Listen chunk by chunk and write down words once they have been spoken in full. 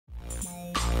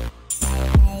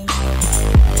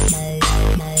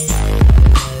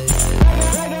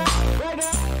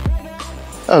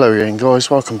Hello again guys,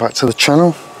 welcome back to the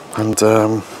channel, and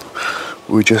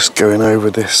we're just going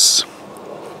over this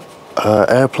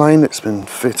airplane that's been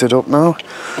fitted up now.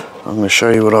 I'm going to show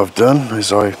you what I've done.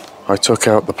 Is I took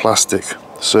out the plastic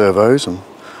servos and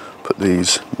put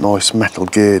these nice metal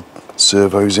geared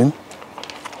servos in.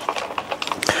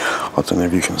 I don't know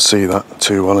if you can see that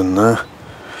too well in there.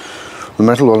 The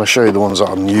metal, well, I'll show you the ones that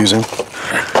I'm using.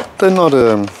 They're not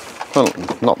well,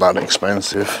 not that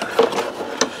expensive,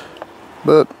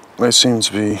 but they seem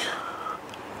to be,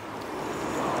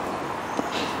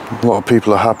 a lot of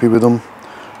people are happy with them,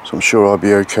 so I'm sure I'll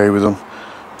be okay with them.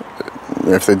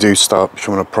 If they do start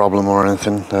becoming a problem or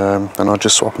anything, then I'll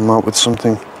just swap them out with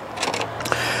something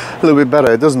a little bit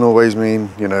better. It doesn't always mean,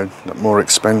 you know, that more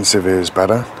expensive is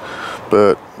better,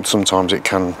 but sometimes it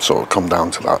can sort of come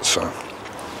down to that. So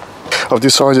I've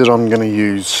decided I'm going to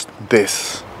use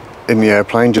this in the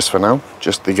airplane just for now,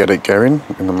 just to get it going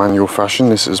in the manual fashion.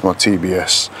 This is my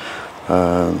TBS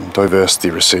diversity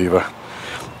receiver,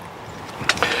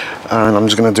 and I'm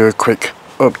just going to do a quick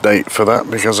update for that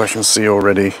because I can see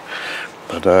already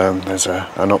that there's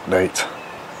an update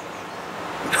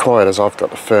required, as I've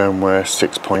got the firmware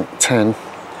 6.10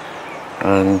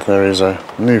 and there is a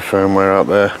new firmware out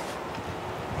there,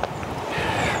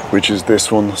 which is this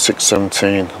one,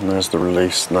 6.17, and there's the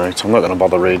release note. I'm not going to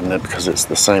bother reading it because it's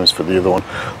the same as for the other one.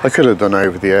 I could have done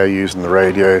over the air using the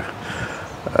radio,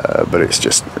 but it's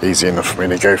just easy enough for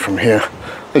me to go from here.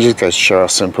 It just goes to show how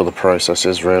simple the process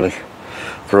is really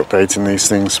for updating these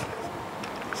things.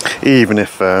 Even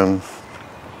if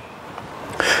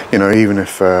you know, even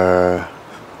if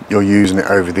you're using it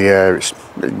over the air, it's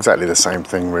exactly the same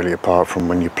thing really, apart from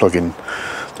when you plug in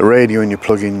the radio and you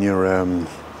plug in your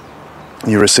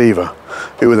receiver,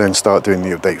 it will then start doing the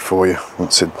update for you.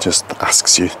 Once it just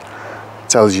asks you,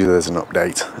 tells you there's an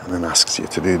update, and then asks you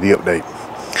to do the update.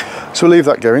 So we'll leave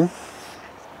that going,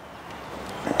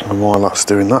 and while that's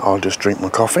doing that, I'll just drink my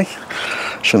coffee.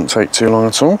 Shouldn't take too long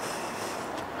at all.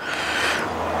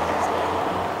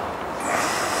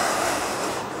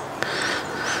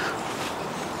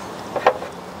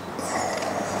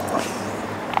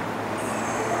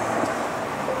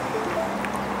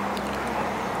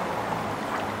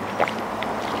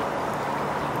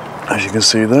 As you can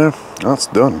see there, that's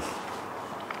done.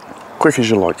 Quick as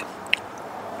you like.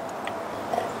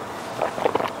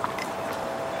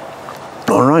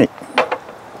 Alright,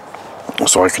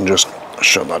 so I can just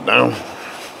shut that down.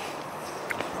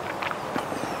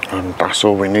 And that's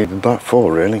all we needed that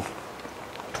for really.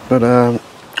 But I'll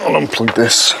unplug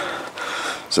this.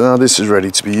 So now this is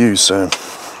ready to be used. So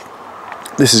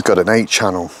this has got an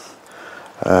 8-channel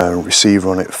receiver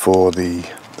on it for the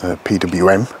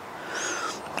PWM.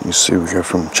 You see we go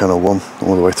from channel 1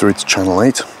 all the way through to channel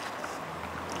 8.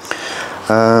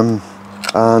 And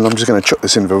I'm just going to chuck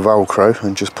this in with Velcro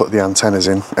and just put the antennas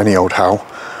in, any old how.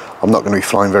 I'm not going to be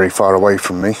flying very far away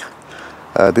from me.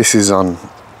 This is on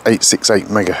 868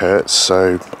 megahertz,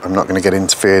 so I'm not going to get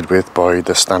interfered with by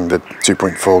the standard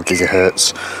 2.4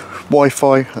 gigahertz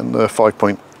Wi-Fi and the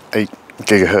 5.8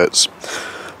 gigahertz,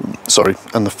 sorry,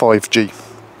 and the 5G.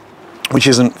 Which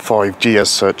isn't 5G as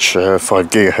such, 5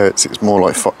 gigahertz, it's more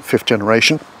like 5th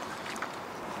generation.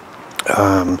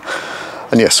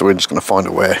 And yeah, so we're just going to find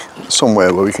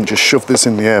somewhere where we can just shove this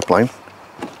in the airplane.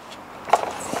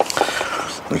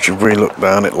 If you really look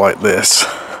down it like this,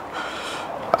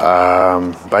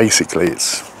 basically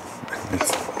it's,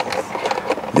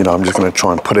 you know, I'm just going to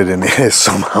try and put it in here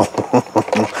somehow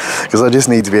because I just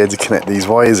need to be able to connect these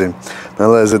wires in.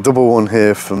 Now there's a double one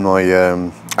here for my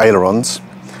ailerons,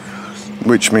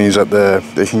 which means that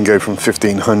they can go from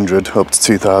 1500 up to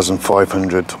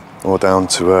 2500 or down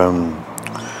to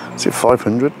is it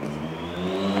 500?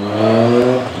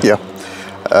 Yeah,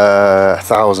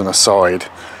 1000 a side,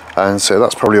 and so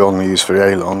that's probably all I'm going to use for the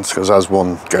ailerons, because as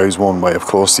one goes one way, of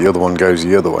course the other one goes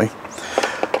the other way.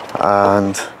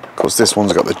 And of course this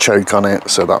one's got the choke on it,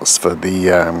 so that's for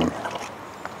the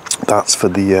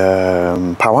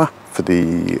power for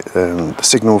the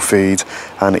signal feed,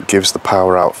 and it gives the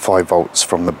power out 5 volts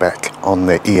from the BEC on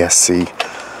the ESC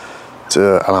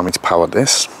to allow me to power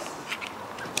this.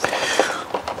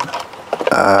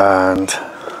 And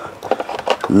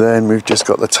then we've just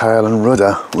got the tail and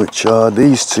rudder, which are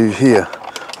these two here.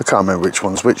 I can't remember which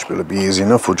one's which, but it'll be easy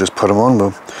enough. We'll just put them on.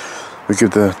 We'll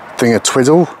give the thing a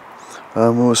twiddle,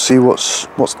 and we'll see what's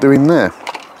doing there.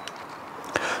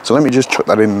 So let me just chuck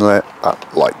that in there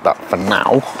like that for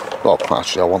now. Well,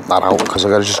 actually I want that out because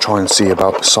I've got to just try and see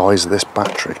about the size of this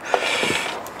battery.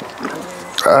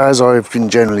 As I've been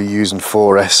generally using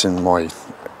 4S in my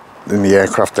in the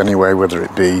aircraft anyway, whether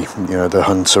it be, you know, the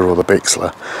Hunter or the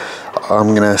Bixler.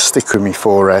 I'm going to stick with me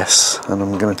 4S, and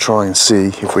I'm going to try and see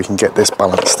if we can get this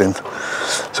balanced in.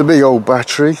 It's a big old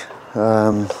battery,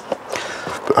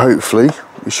 but hopefully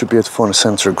we should be able to find a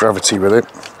centre of gravity with it.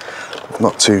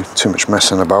 Not too much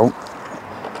messing about.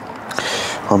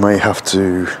 I may have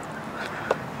to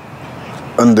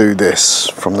undo this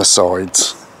from the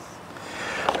sides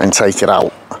and take it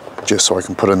out, just so I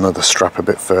can put another strap a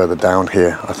bit further down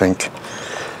here, I think.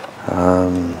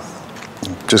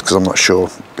 Just because I'm not sure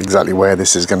exactly where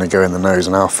this is going to go in the nose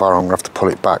and how far I'm going to have to pull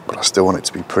it back, but I still want it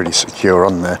to be pretty secure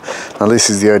on there. Now this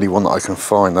is the only one that I can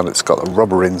find that it's got a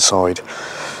rubber inside,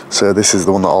 so this is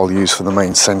the one that I'll use for the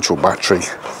main central battery.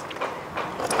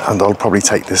 And I'll probably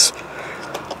take this,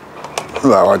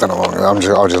 well, I don't know, I'll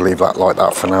just leave that like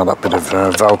that for now, that bit of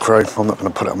Velcro. I'm not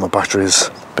going to put it on my batteries,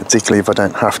 particularly if I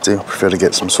don't have to. I prefer to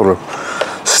get some sort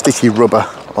of sticky rubber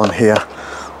on here,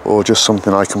 or just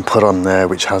something I can put on there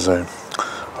which has a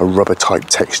rubber type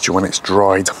texture when it's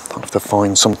dried. I'll have to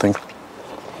find something.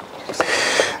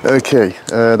 Okay,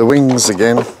 the wings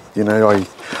again, you know,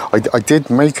 I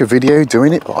did make a video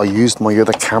doing it, but I used my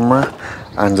other camera,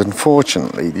 and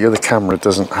unfortunately the other camera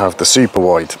doesn't have the super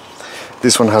wide.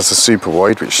 This one has the super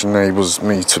wide, which enables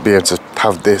me to be able to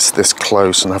have this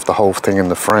close and have the whole thing in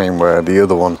the frame, where the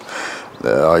other one,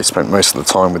 I spent most of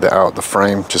the time with it out of the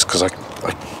frame, just because I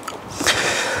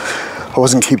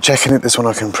wasn't keep checking it. This one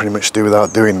I can pretty much do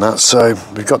without doing that. So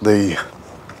we've got the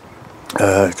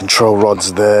control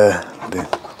rods there, the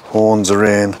horns are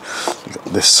in, we've got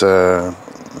this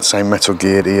same metal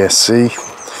geared ESC.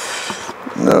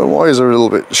 The wires are a little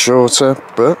bit shorter,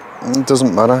 but it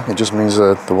doesn't matter. It just means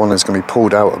the one is going to be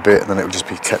pulled out a bit, and then it will just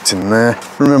be kept in there.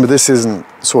 Remember, this isn't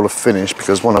sort of finished,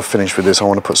 because when I've finished with this I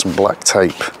want to put some black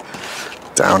tape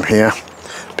down here,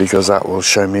 because that will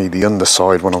show me the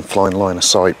underside when I'm flying line of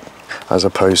sight, as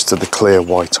opposed to the clear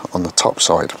white on the top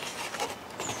side.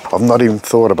 I've not even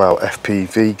thought about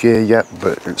FPV gear yet,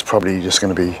 but it's probably just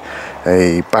going to be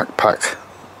a backpack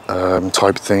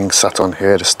type thing sat on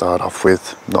here to start off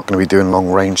with. Not going to be doing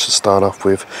long range to start off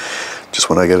with, just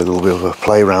when I get a little bit of a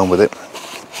play around with it.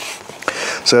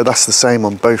 So that's the same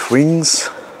on both wings,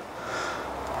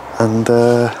 and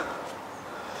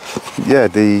yeah,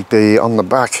 the on the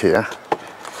back here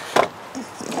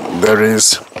there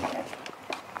is,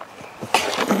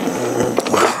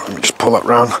 let me just pull that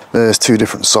round, there's two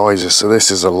different sizes. So this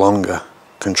is a longer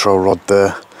control rod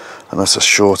there, and that's a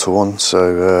shorter one.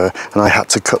 So and I had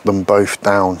to cut them both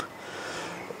down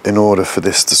in order for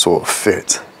this to sort of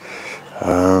fit,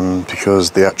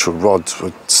 because the actual rods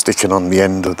were sticking on the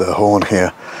end of the horn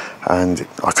here, and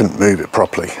I couldn't move it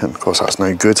properly, and of course that's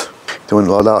no good. Doing it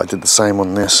like that, I did the same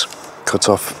on this, cut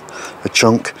off a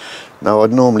chunk. Now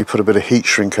I'd normally put a bit of heat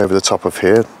shrink over the top of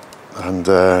here,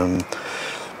 and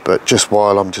but just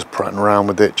while I'm just prattling around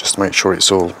with it, just to make sure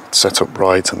it's all set up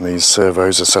right and these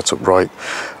servos are set up right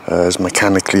as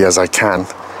mechanically as I can,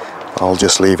 I'll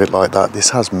just leave it like that. This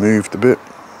has moved a bit.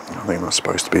 I think that's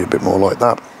supposed to be a bit more like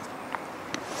that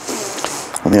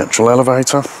on the actual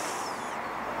elevator.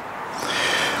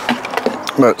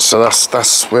 But so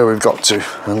that's where we've got to,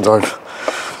 and I've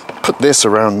put this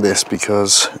around this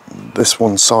because this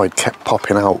one side kept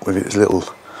popping out with its little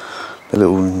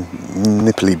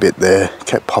nipply bit there,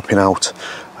 kept popping out,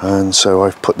 and so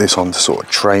I've put this on to sort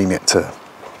of train it to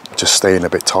just stay in a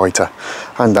bit tighter.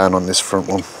 And down on this front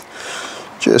one,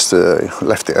 just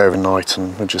left it overnight,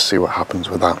 and we'll just see what happens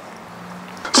with that.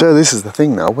 So this is the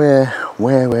thing now, where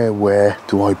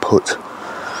do I put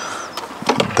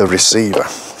the receiver?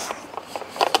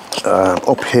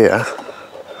 Up here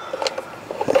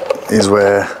is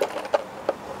where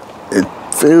it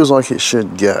feels like it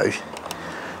should go,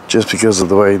 just because of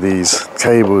the way these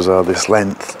cables are this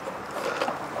length,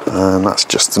 and that's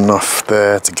just enough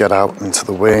there to get out into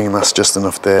the wing. That's just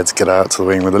enough there to get out to the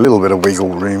wing with a little bit of wiggle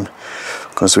room,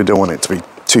 because we don't want it to be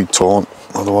too taut,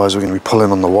 otherwise we're going to be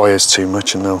pulling on the wires too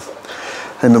much and they'll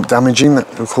end up damaging. That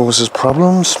causes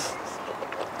problems.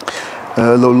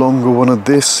 The longer one of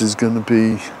this is going to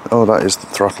be, oh, that is the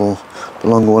throttle. The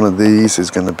longer one of these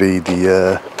is going to be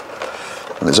the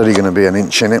and it's only going to be an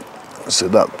inch in it, so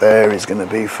that there is going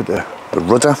to be for the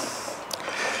rudder.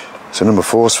 So number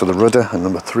 4 is for the rudder and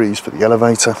number 3 is for the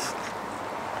elevator,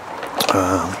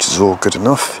 which is all good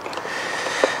enough.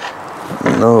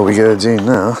 Now what we got to do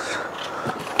now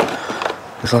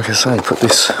is, like I say,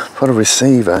 put a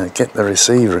receiver, get the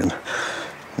receiver in.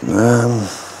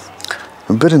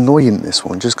 A bit annoying, this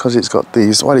one, just because it's got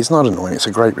these, well, it's not annoying, it's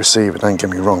a great receiver, don't get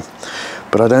me wrong,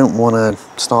 but I don't want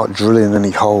to start drilling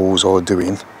any holes or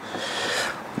doing.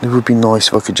 It would be nice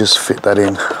if I could just fit that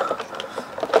in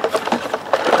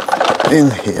in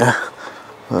here,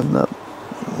 and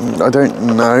I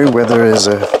don't know whether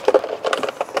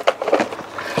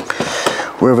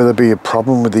there'd be a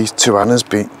problem with these two antennas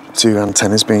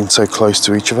being so close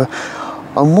to each other.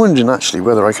 I'm wondering actually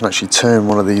whether I can actually turn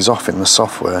one of these off in the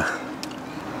software.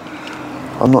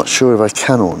 I'm not sure if I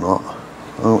can or not.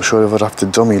 I'm not sure if I'd have to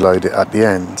dummy load it at the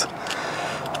end.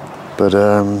 But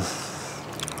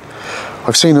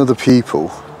I've seen other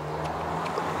people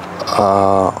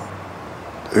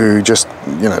who just,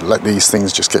 you know, let these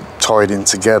things just get tied in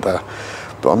together.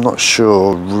 But I'm not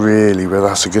sure really whether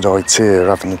that's a good idea,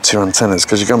 having the two antennas,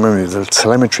 because you got to remember the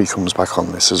telemetry comes back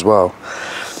on this as well.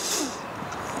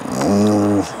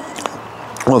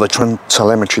 Well, the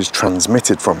telemetry is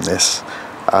transmitted from this,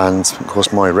 and of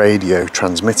course my radio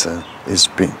transmitter is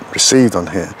being received on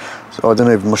here. So I don't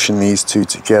know if mushing these two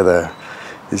together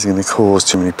is going to cause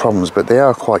too many problems, but they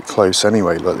are quite close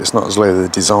anyway. Look, it's not as though they're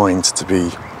designed to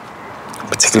be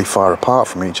particularly far apart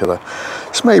from each other,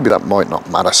 so maybe that might not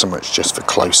matter so much just for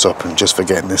close up and just for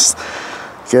getting this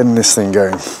thing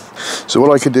going. So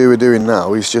what I could do with doing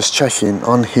now is just checking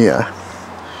on here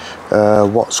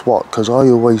what's what, because I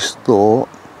always thought,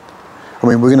 I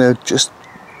mean, we're going to just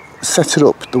set it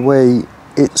up the way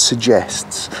it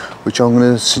suggests, which I'm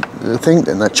going to think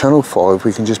then that channel 5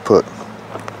 we can just put,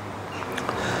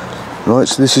 right,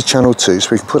 so this is channel 2, so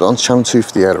we can put it on channel 2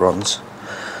 for the ailerons.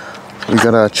 We've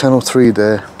got our channel 3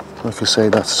 there, like I say,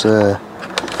 that's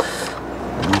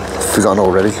forgotten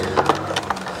already.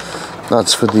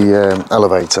 That's for the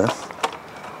elevator,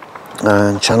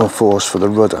 and channel 4 is for the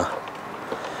rudder.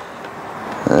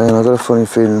 And I've got a funny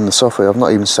feeling in the software, I've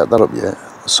not even set that up yet,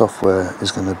 the software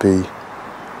is going to be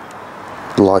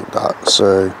like that,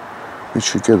 so we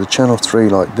should go to channel 3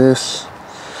 like this.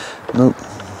 Nope,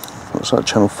 what's that,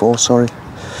 channel 4, sorry.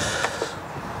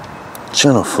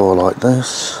 Channel 4 like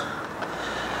this.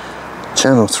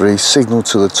 Channel 3, signal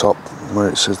to the top where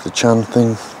it says the chan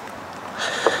thing,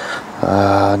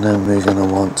 and then we're going to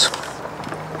want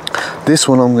this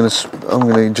one. I'm going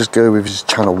to just go with just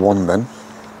channel 1 then,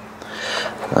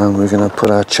 and we're going to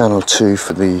put our channel 2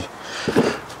 for the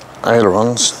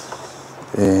ailerons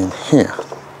in here,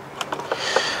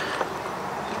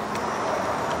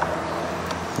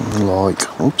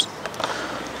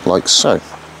 like so.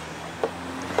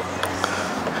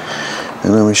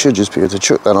 And then we should just be able to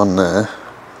chuck that on there,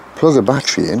 plug a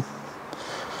battery in,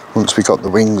 once we got the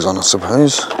wings on I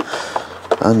suppose,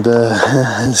 and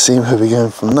see where we're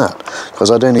going from that. Because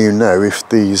I don't even know if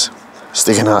these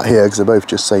sticking out here, because they both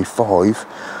just say 5,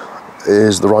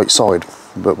 is the right side,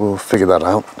 but we'll figure that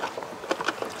out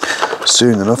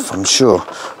soon enough, I'm sure.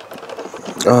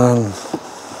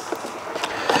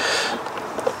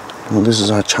 Well, this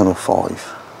is our channel 5,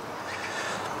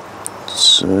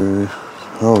 so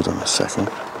hold on a second.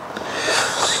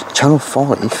 Channel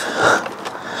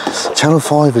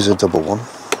 5 is a double one,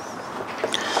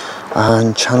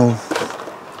 and channel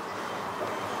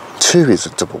 2 is a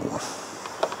double one.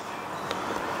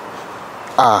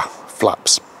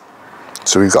 Flaps.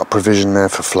 So we've got provision there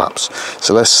for flaps.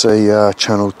 So let's say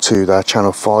channel 2, that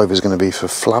channel 5 is going to be for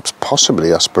flaps. Possibly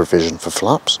that's provision for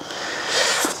flaps.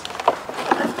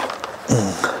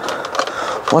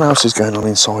 What else is going on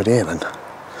inside here then?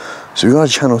 So we've got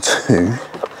a channel 2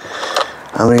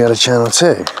 and we got a channel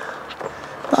 2.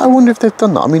 I wonder if they've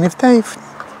done that. I mean, if they've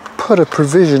put a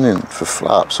provision in for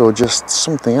flaps or just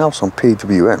something else on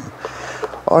PWM,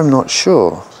 I'm not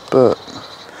sure. But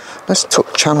let's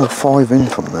tuck channel 5 in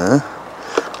from there.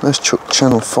 Let's chuck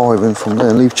channel 5 in from there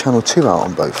and leave channel 2 out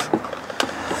on both.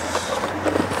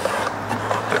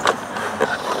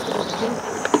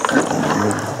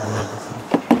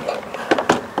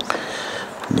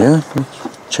 Yeah,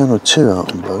 channel 2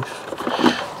 out on both.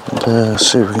 And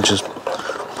see if we can just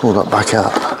pull that back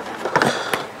out.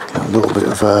 Get a little bit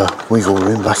of wiggle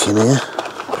room back in here.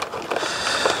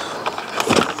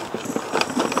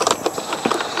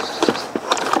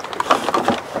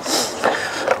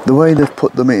 The way they've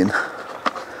put them in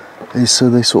is so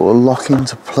they sort of lock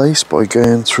into place by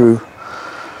going through,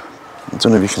 I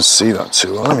don't know if you can see that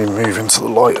too well, let me move into the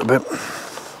light a bit.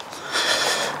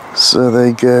 So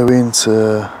they go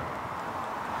into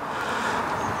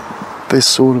this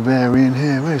sort of area in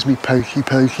here. Where's me pokey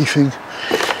thing?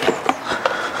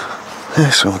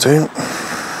 This will do.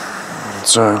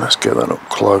 So let's get that up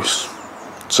close.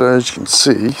 So as you can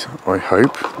see, I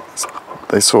hope,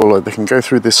 they sort of like, they can go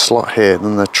through this slot here and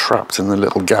then they're trapped in the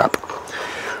little gap,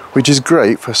 which is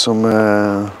great for some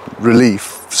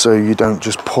relief, so you don't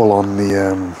just pull on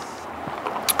the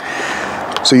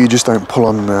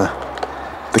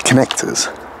the connectors,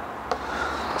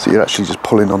 so you're actually just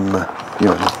pulling on the, you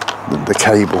know, the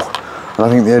cable, I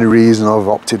think the only reason I've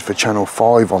opted for channel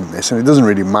 5 on this, and it doesn't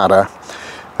really matter,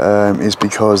 is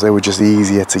because they were just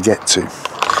easier to get to.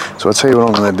 So I'll tell you what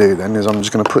I'm going to do then, is I'm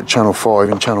just going to put channel 5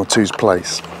 in channel 2's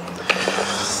place,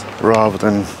 rather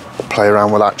than play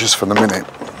around with that just for the minute.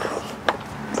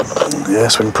 Yeah,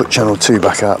 so we can put channel 2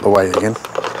 back out the way again.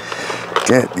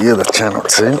 Get the other channel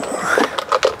 2.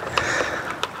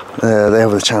 They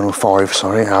have the channel 5,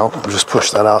 sorry, out. I'll just push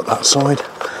that out that side.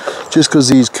 Just because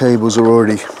these cables are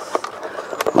already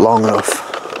long enough,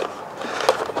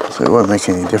 so it won't make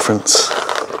any difference.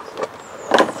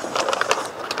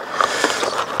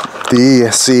 The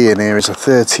ESC in here is a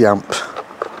 30 amp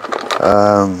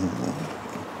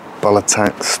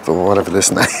VolantexRC, or whatever this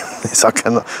name is. I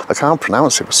can't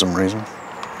pronounce it for some reason.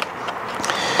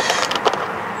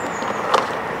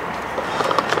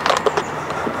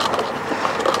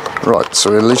 Right, so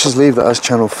let's just leave that as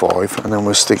channel 5, and then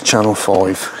we'll stick channel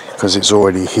 5, because it's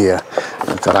already here.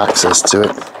 I've got access to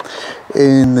it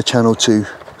in the channel 2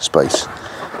 space.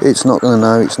 It's not going to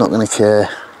know, it's not going to care.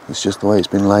 It's just the way it's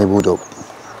been labelled up.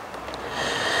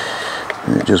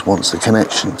 It just wants the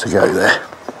connection to go there.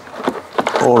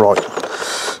 Alright,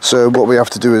 so what we have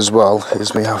to do as well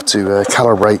is we have to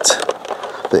calibrate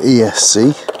the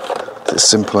ESC. It's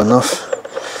simple enough.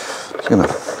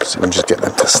 So we can just get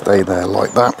them to stay there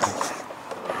like that.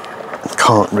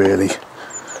 Can't really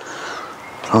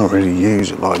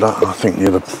use it like that. I think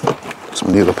some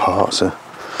of the other parts are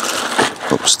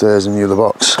upstairs in the other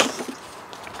box.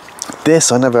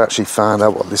 This, I never actually found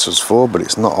out what this was for, but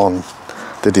it's not on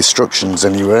the instructions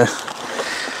anywhere.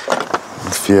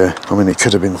 I mean, it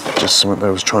could have been just something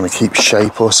that was trying to keep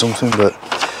shape or something, but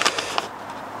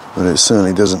it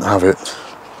certainly doesn't have it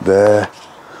there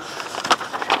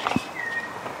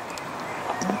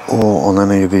or on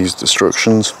any of these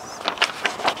instructions.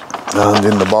 And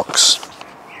in the box,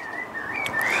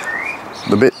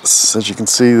 the bits, as you can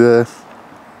see there,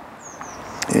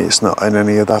 it's not in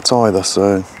any of that either.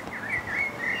 So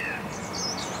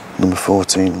number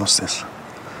 14, what's this?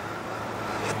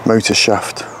 Motor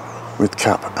shaft with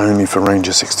cap only for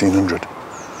Ranger 1600.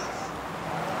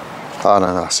 Oh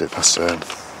no, that's it. That's yeah,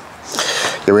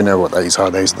 we know what these are.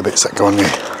 These are the bits that go on the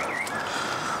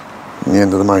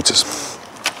end of the motors.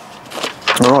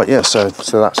 All right, yeah. So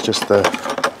that's just a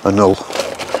null.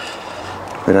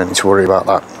 We don't need to worry about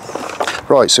that.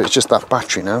 Right, so it's just that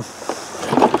battery now.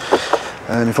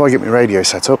 And if I get my radio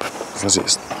set up, because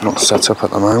it's not set up at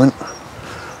the moment.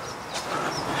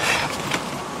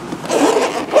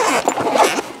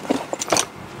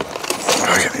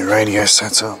 Radio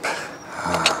set up.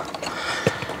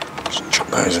 Just chuck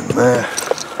those in there.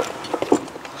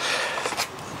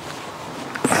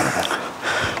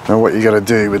 Now what you got to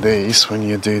do with these when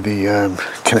you do the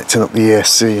connecting up the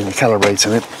ESC and you're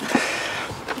calibrating it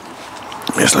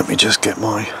is, let me just get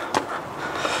my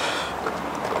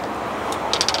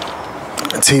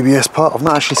TBS part. I've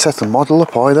not actually set the model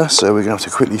up either, so we're going to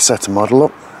have to quickly set a model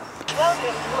up.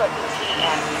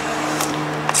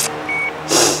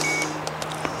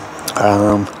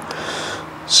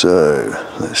 So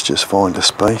let's just find a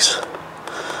space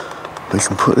we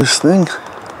can put this thing.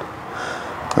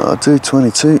 I'll do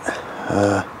 22.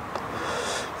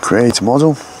 Create a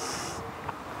model.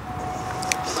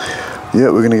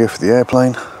 Yeah, we're going to go for the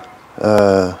airplane.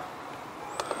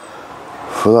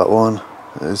 For that one,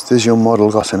 does your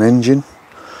model got an engine?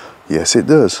 Yes, it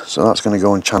does. So that's going to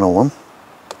go on channel 1.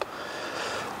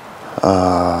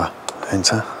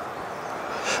 Enter.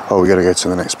 Oh, we got to go to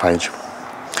the next page.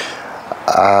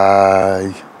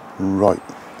 Right.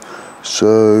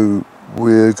 So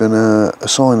we're going to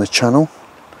assign a channel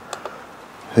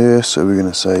here. So we're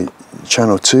going to say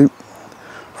channel 2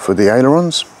 for the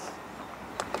ailerons.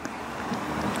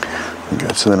 And go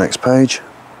to the next page.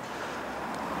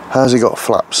 Has it got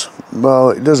flaps? Well,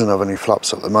 it doesn't have any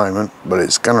flaps at the moment, but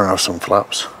it's going to have some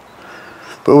flaps.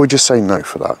 But we'll just say no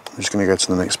for that. I'm just going to go to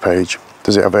the next page.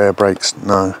 Does it have air brakes?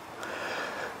 No.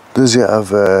 Does it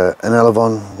have an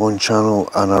Elecifun 1 channel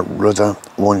and a rudder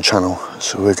 1 channel?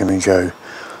 So we're going to go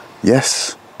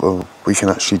yes. Well, we can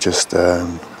actually just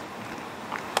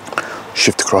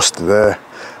shift across to there,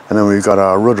 and then we've got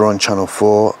our rudder on channel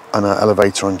 4 and our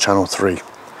elevator on channel 3.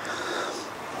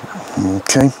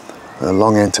 Okay, a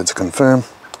long enter to confirm.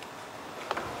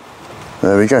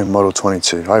 There we go, model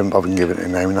 22. I haven't bothered giving it a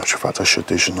name. In actual fact, I should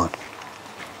do, shouldn't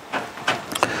I?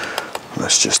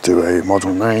 Let's just do a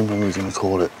model name, and we're going to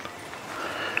call it,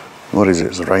 what is it?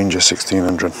 It's a Ranger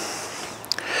 1600.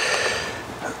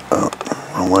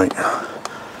 Oh, wait.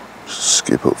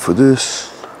 Skip up for this.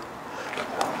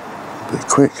 A bit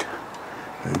quick.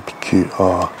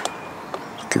 QR.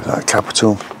 Give that a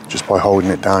capital. Just by holding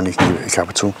it down, you can give it a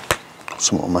capital.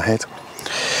 Something on my head.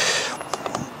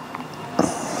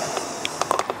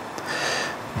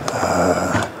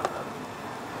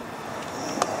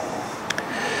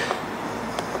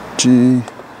 G E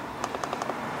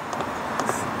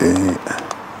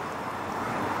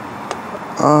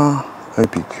R O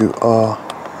P Q R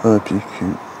O P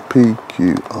Q P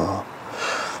Q R,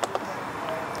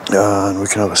 and we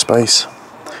can have a space,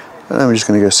 and then we're just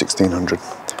going to go 1600.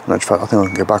 In actual fact, I think I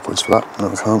can go backwards for that.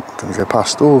 No, I can't. I'm going to go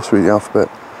past all through the alphabet,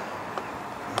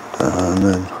 and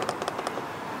then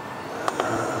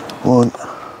 1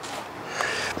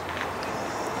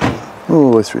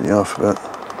 all the way through the alphabet.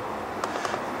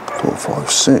 4, 5,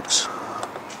 6.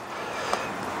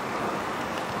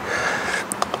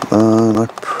 And I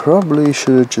probably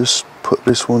should have just put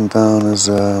this one down as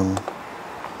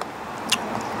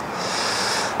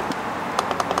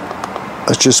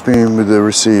just being with the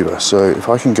receiver. So if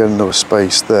I can get another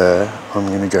space there, I'm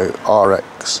going to go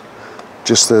RX,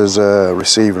 just as a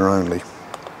receiver only.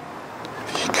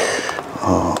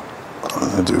 I'm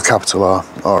going to do a capital R.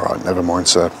 Alright, never mind,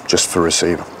 sir, just for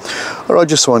receiver. Alright,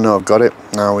 just so I know I've got it.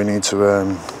 Now we need to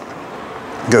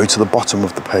go to the bottom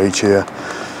of the page here.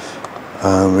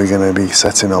 We're going to be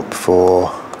setting up for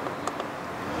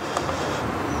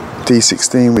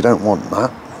D16. We don't want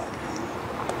that,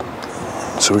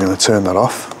 so we're going to turn that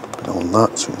off. We don't want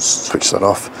that, so we'll switch that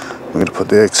off. We're going to put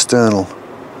the external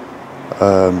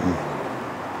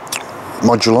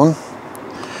module on,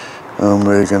 and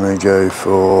we're going to go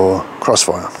for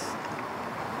crossfire.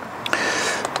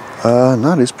 And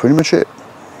that is pretty much it.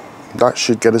 That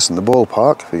should get us in the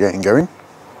ballpark for getting going.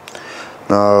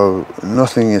 Now,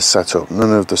 nothing is set up.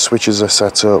 None of the switches are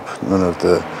set up. None of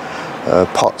the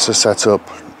pots are set up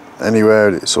anywhere.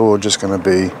 It's all just going to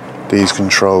be these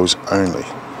controls only.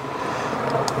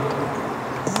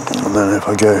 And then if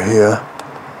I go here,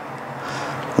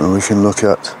 and we can look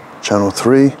at channel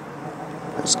 3.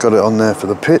 It's got it on there for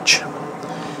the pitch.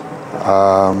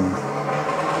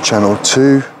 Channel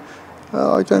 2.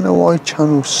 I don't know why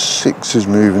channel 6 is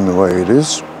moving the way it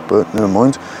is, but never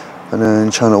mind. And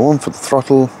then channel 1 for the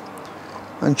throttle,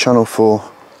 and channel 4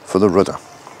 for the rudder,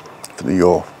 for the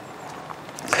yaw.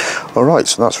 Alright,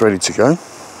 so that's ready to go.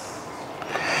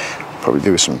 Probably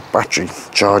do some battery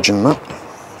charging that.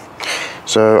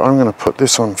 So I'm going to put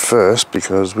this on first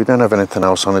because we don't have anything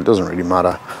else on, it doesn't really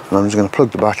matter. And I'm just going to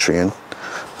plug the battery in,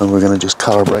 and we're going to just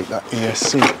calibrate that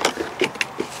ESC.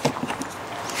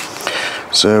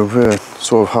 So we're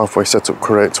sort of halfway set up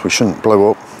correct, we shouldn't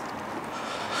blow up.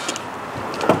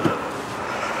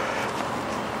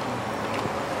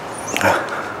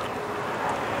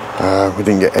 We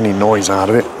didn't get any noise out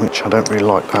of it, which I don't really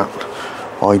like that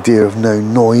idea of no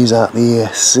noise out the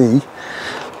ESC,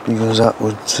 because that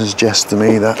would suggest to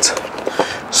me that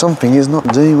something is not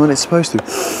doing what it's supposed to.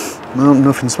 Well,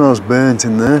 nothing smells burnt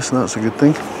in there, so that's a good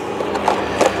thing.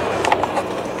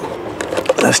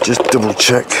 Let's just double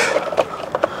check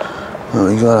that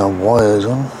we got our wires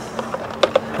on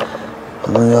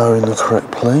and they are in the correct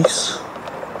place.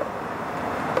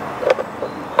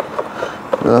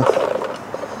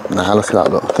 Nah, look at that,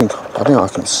 look. I think I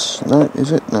can, no,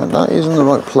 is it? No, that is in the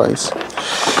right place.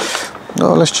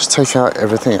 No, let's just take out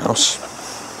everything else.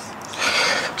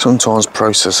 Sometimes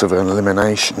process of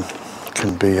elimination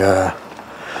can be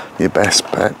your best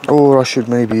bet. Or I should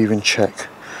maybe even check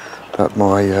that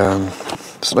my,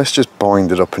 so let's just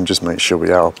bind it up and just make sure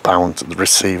we are bound to the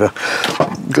receiver,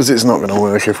 because it's not going to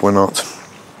work if we're not.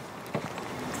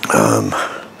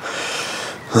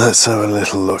 Let's have a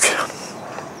little look.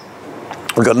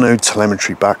 We've got no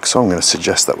telemetry back, so I'm going to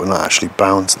suggest that we're not actually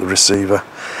bound to the receiver.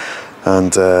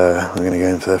 And I'm going to go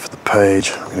in there for the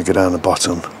page. I'm going to go down the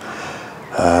bottom.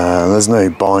 There's no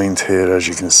bind here, as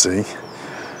you can see.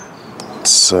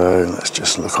 So let's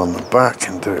just look on the back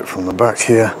and do it from the back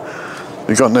here.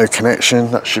 We've got no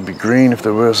connection. That should be green if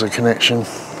there was a connection.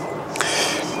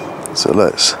 So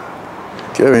let's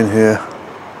go in here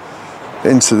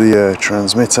into the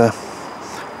transmitter.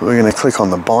 We're going to click on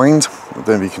the bind.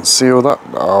 Then we can see all that.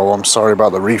 Oh, I'm sorry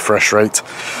about the refresh rate,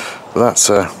 but that's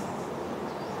a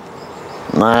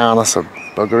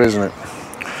bugger, isn't it?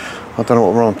 I don't know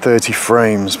what we're on, 30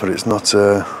 frames, but it's not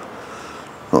the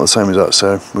same as that.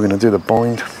 So we're going to do the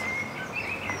bind.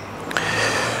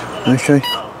 Okay.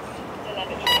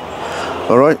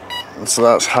 All right. So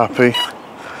that's happy,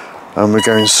 and we're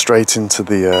going straight into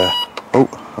the. Oh,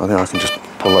 I think I can just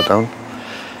pull that down.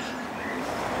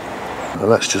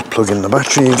 Let's just plug in the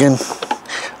battery again,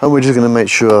 and we're just going to make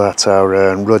sure that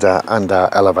our rudder and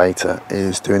our elevator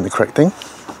is doing the correct thing.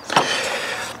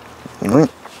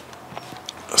 Right.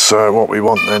 So what we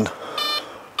want then,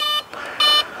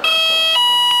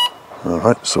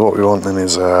 alright, so what we want then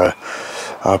is our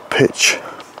pitch,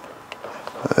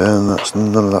 and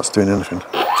none of that's doing anything.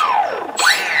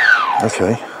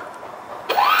 Okay.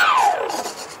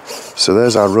 So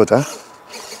there's our rudder.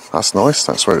 That's nice,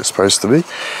 that's where it's supposed to be.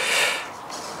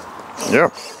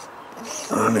 Yep,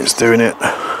 and it's doing it.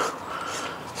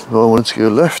 If I wanted to go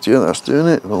left, yeah, that's doing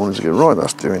it. If I wanted to go right,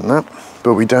 that's doing that.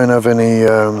 But we don't have any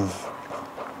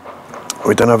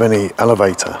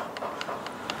elevator,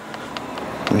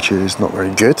 which is not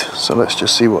very good. So let's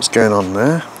just see what's going on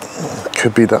there. It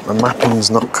could be that the mapping's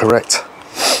not correct.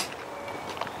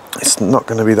 It's not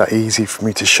going to be that easy for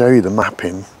me to show you the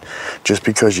mapping just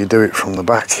because you do it from the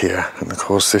back here, and of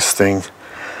course this thing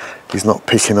is not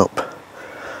picking up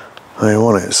how you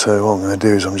want it. So what I'm going to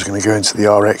do is I'm just going to go into the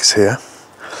RX here.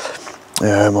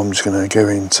 I'm just going to go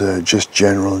into just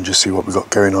general and just see what we've got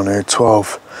going on here.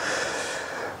 12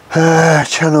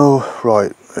 channel,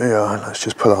 right, yeah, let's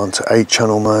just put it onto 8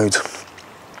 channel mode,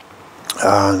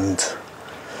 and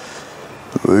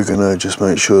we're going to just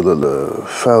make sure that the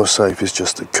failsafe is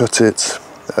just to cut it.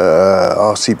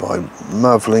 RC by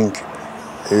Mavlink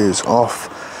is off.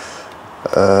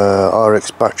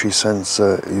 RX battery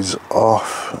sensor is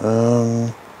off.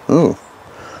 I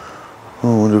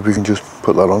wonder if we can just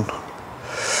put that on.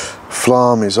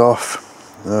 Flarm is off.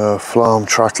 Flarm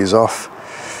track is off.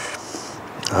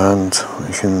 And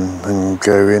we can then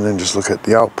go in and just look at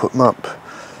the output map.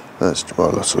 Let's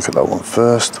look at that one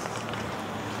first.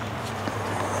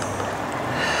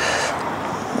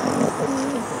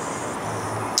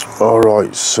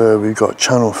 Alright, so we've got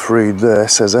channel 3 there,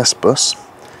 says S-bus.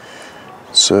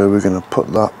 So we're going to put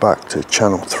that back to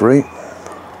channel 3.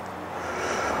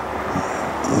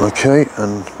 Okay,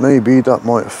 and maybe that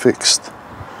might have fixed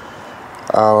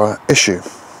our issue.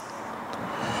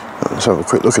 Let's have a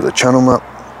quick look at the channel map.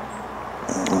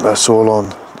 That's all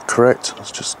on correct.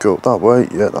 Let's just go up that way.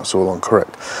 Yeah, that's all on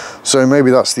correct. So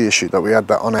maybe that's the issue, that we had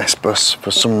that on S-bus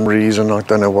for some reason. I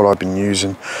don't know what I've been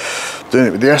using doing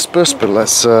it with the S-bus, but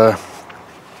let's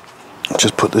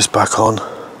just put this back on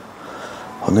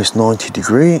this 90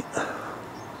 degree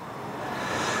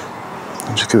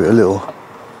and just give it a little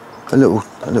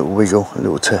wiggle, a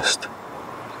little test.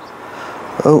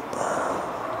 Oh,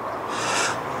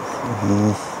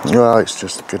 well, it's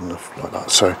just good enough like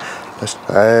that. So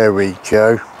there we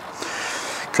go,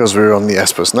 because we're on the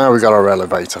S-bus. Now we've got our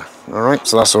elevator. All right,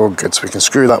 so that's all good. So we can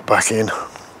screw that back in.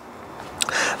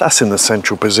 That's in the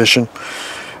central position.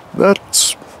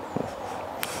 That's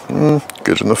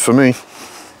good enough for me.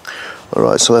 All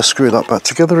right, so let's screw that back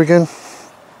together again.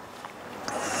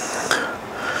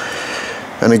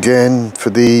 And again, for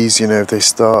these, you know, if they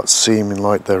start seeming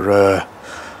like they're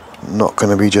not going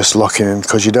to be just locking in,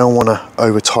 because you don't want to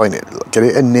over tighten it. Get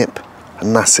it a nip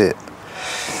and that's it.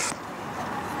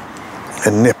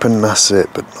 A nip and that's it.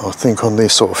 But I think on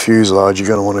this sort of fuselage, you're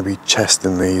going to want to be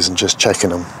testing these and just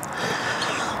checking them.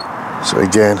 So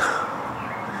again,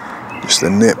 just a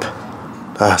nip,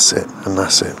 that's it, and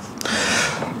that's it.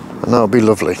 And that'll be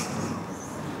lovely.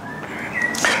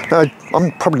 Now,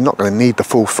 I'm probably not going to need the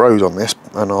full throws on this,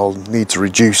 and I'll need to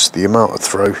reduce the amount of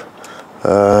throw.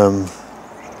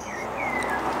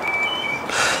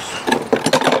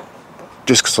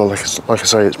 Just because, like I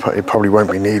say, it probably won't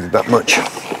be needed that much.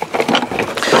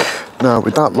 Now,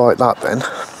 with that like that then,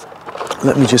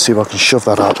 let me just see if I can shove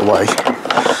that out of the way.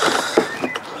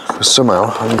 Because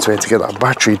somehow I need to be able to get that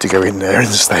battery to go in there and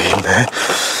stay in there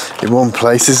in one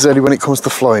place. This is only when it comes to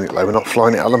flying it though. We're not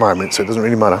flying it at the moment, so it doesn't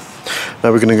really matter.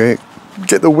 Now we're going to go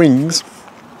get the wings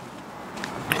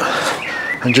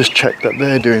and just check that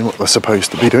they're doing what they're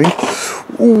supposed to be doing.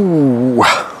 Ooh,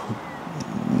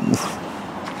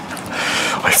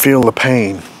 I feel the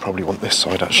pain. Probably want this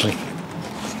side actually.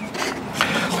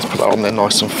 Let's put that on there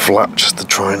nice and flat just to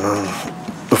try and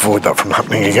avoid that from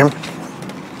happening again.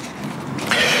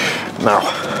 Now,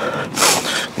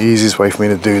 the easiest way for me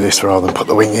to do this rather than put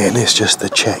the wing in is just to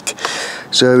check.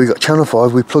 So we got channel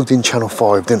 5, we plugged in channel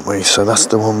 5, didn't we? So that's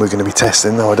the one we're going to be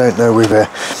testing. Now I don't know whether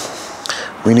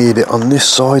we need it on this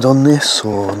side on this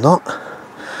or not.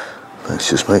 Let's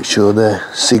just make sure they're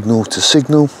signal to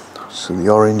signal. So the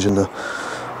orange and the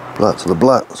black to the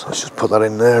black. So let's just put that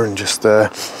in there and just so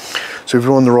if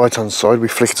we're on the right hand side, we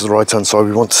flick it to the right hand side,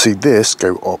 we want to see this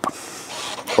go up.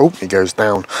 Oh, it goes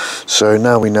down. So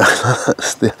now we know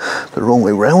that's the wrong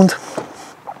way round.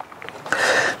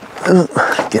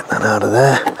 Get that out of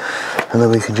there, and then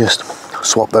we can just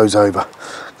swap those over,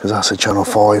 because that's a channel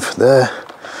 5 there.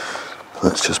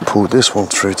 Let's just pull this one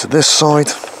through to this side.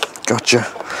 Gotcha.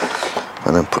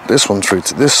 And then put this one through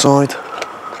to this side.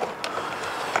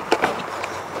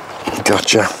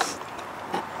 Gotcha.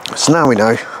 So now we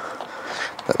know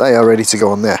that they are ready to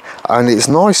go on there. And it's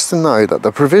nice to know that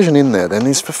the provision in there then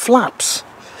is for flaps,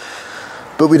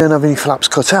 but we don't have any flaps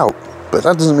cut out. But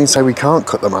that doesn't mean to say we can't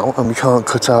cut them out, and we can't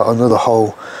cut out another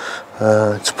hole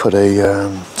to put a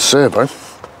servo.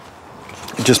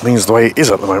 It just means the way it is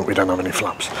at the moment, we don't have any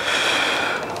flaps.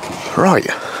 Right,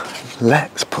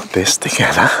 let's put this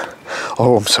together.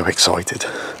 Oh, I'm so excited.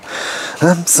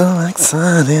 I'm so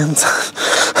excited.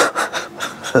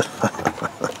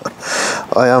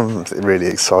 I am really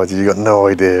excited. You've got no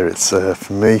idea. It's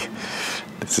for me,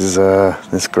 this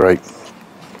is great.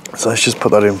 So let's just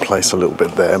put that in place a little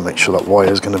bit there. Make sure that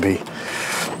wire is going to be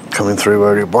coming through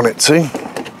where we want it to.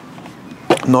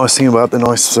 Nice thing about the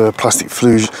nice plastic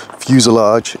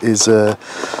fuselage is,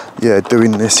 yeah,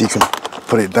 doing this, you can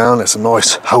put it down. It's a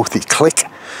nice healthy click.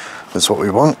 That's what we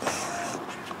want.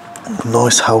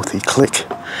 Nice healthy click.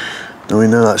 And we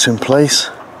know that's in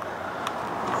place.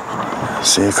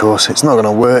 See, of course, it's not going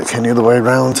to work any other way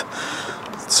around.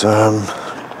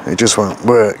 It just won't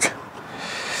work.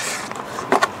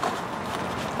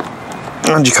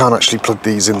 And you can't actually plug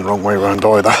these in the wrong way around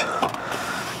either,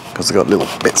 because they've got little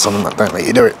bits on them that don't let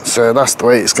you do it. So that's the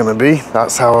way it's going to be.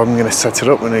 That's how I'm going to set it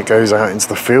up when it goes out into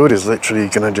the field, is literally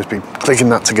going to just be clicking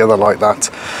that together like that.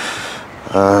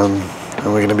 And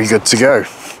we're going to be good to go.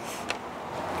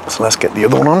 So let's get the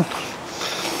other one on.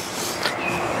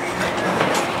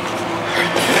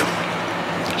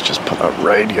 Let's just put that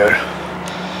radio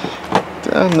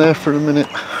down there for a minute.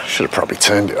 Should have probably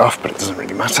turned it off, but it doesn't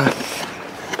really matter.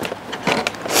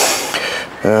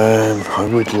 I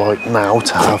would like now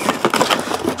to have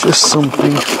just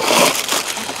something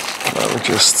that would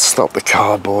just stop the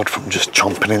cardboard from just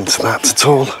chomping into that at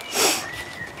all.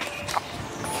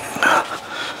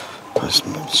 Let's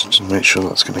just make sure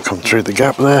that's going to come through the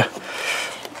gap there.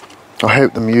 I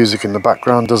hope the music in the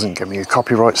background doesn't give me a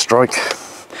copyright strike.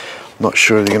 I'm not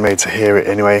sure you're made to hear it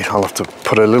anyway. I'll have to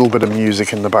put a little bit of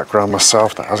music in the background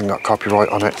myself that hasn't got copyright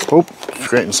on it. Oh,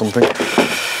 forgetting something.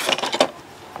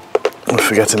 We're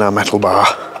forgetting our metal bar,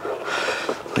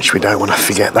 which we don't want to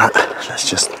forget that. Let's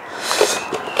just,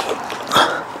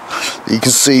 you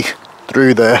can see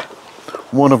through there,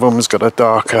 one of them has got a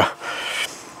darker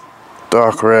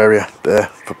area there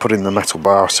for putting the metal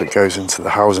bar, so it goes into the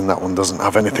housing. That one doesn't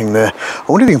have anything there. I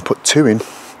wonder if you can put two in. I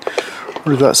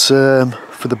wonder if that's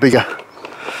for the bigger.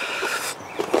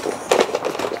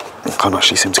 I can't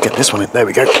actually seem to get this one in. There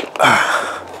we go.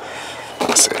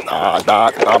 That's it.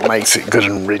 That makes it good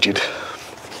and rigid.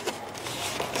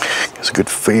 Gets a good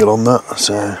feel on that.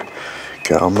 So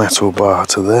get our metal bar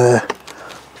to there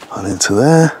and into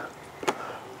there.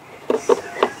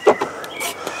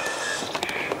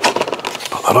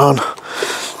 Put that on.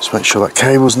 Just make sure that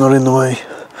cable's not in the way.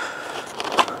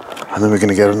 And then we're going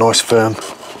to get a nice firm.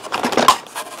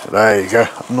 There you go.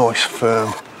 A nice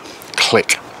firm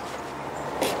click.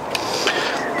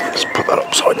 Let's put that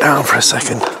upside down for a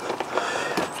second.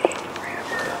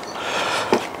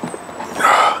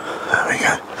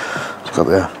 Got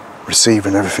the receiver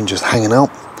and everything just hanging out.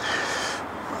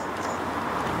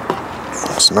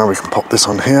 So now we can pop this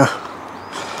on here.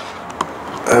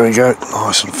 There we go,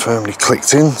 nice and firmly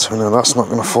clicked in, so we know that's not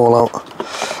going to fall out.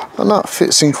 And that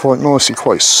fits in quite nicely,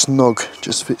 quite snug,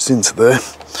 just fits into there.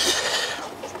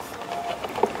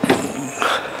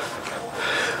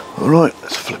 Alright,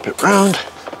 let's flip it round.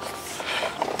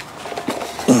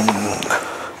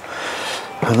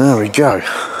 And there we go.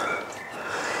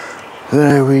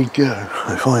 There we go.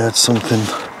 If I had something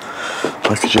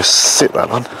I could just sit that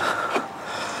on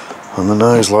the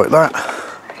nose like that.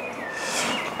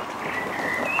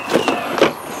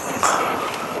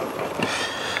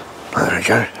 There we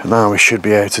go. Now we should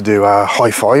be able to do our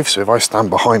high five. So if I stand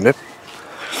behind it,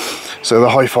 so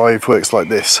the high five works like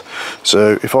this.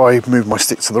 So if I move my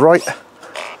stick to the right,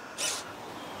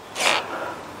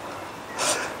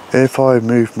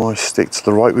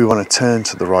 we want to turn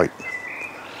to the right.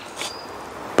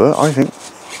 But I think,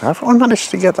 have I managed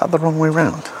to get that the wrong way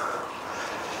round?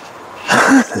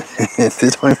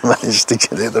 Did I manage to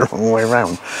get it the wrong way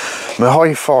round? My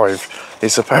high five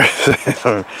is supposed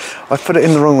to, I put it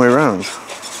in the wrong way round.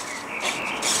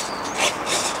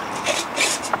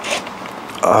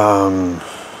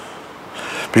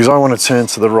 Because I want to turn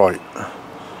to the right.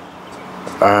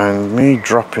 And me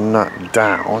dropping that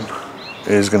down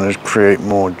is going to create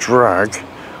more drag,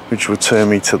 which will turn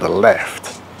me to the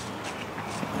left.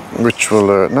 Which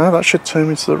will, no, that should turn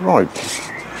me to the right.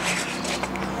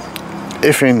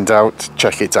 If in doubt,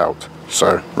 check it out.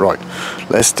 So, right,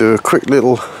 let's do a quick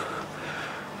little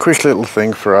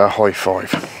thing for our high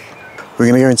five. We're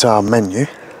going to go into our menu,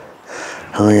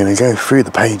 and we're going to go through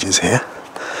the pages here,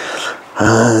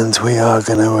 and we are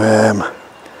going to,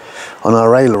 on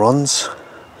our ailerons,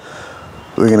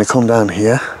 we're going to come down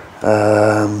here,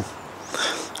 and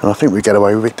I think we get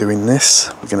away with it doing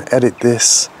this. We're going to edit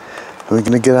this. We're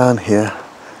going to get down here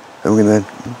and we're going to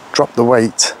drop the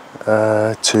weight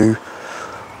to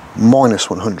minus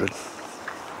 100.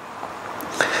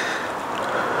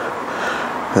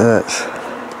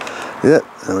 Yep,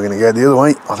 and we're going to go the other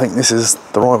way. I think this is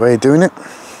the right way of doing it.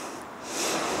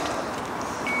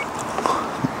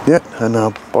 Yep, and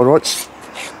now by rights.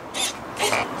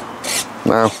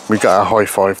 Now we got our high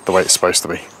five the way it's supposed to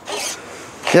be.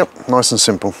 Yep, nice and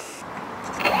simple.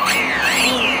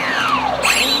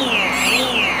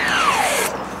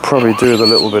 Probably do with a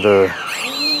little bit of...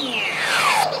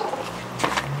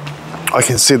 I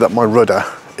can see that my rudder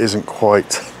isn't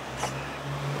quite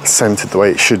centered the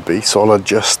way it should be, so I'll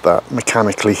adjust that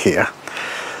mechanically here.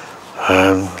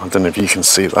 I don't know if you can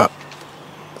see that.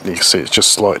 You can see it's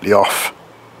just slightly off.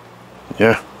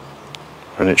 Yeah,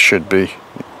 and it should be.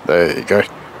 There you go. You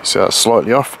see that's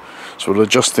slightly off. So we'll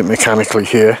adjust it mechanically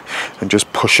here and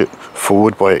just push it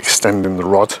forward by extending the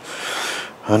rod.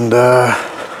 And that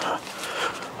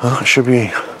should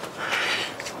be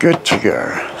good to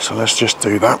go. So let's just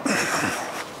do that.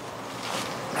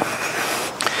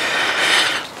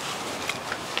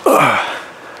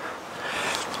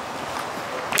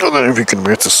 I don't know if you can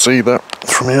be able to see that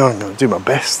from here. I'm going to do my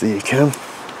best that you can.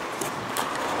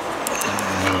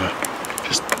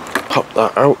 Just pop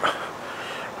that out.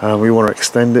 We want to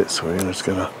extend it, so we're just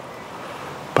going to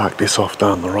back this off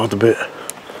down the rod a bit.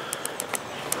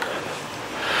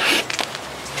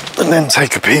 And then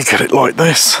take a peek at it like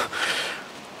this.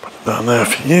 Put it down there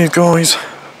for you guys.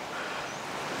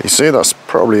 You see, that's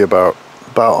probably about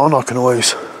on. I can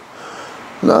always...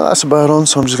 No, that's about on,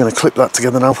 so I'm just going to clip that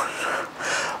together now.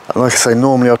 And like I say,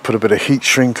 normally I'd put a bit of heat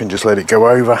shrink and just let it go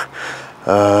over.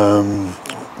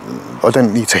 I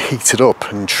don't need to heat it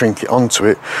up and shrink it onto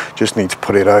it, just need to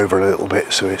put it over a little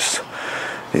bit so it's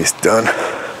done.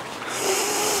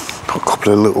 Got a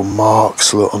couple of little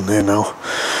marks on there now.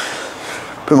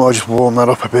 But I might just warm that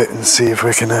up a bit and see if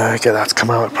we can get that to come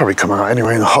out. It'll probably come out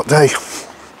anyway on a hot day.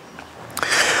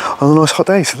 On a nice hot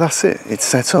day, so that's it, it's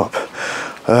set up.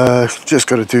 Just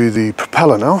got to do the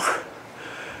propeller now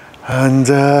and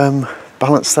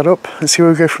balance that up and see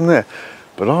where we go from there.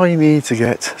 But I need to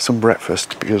get some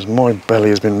breakfast because my belly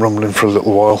has been rumbling for a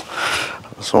little while,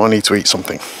 so I need to eat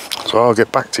something. So I'll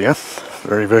get back to you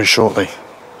very, very shortly.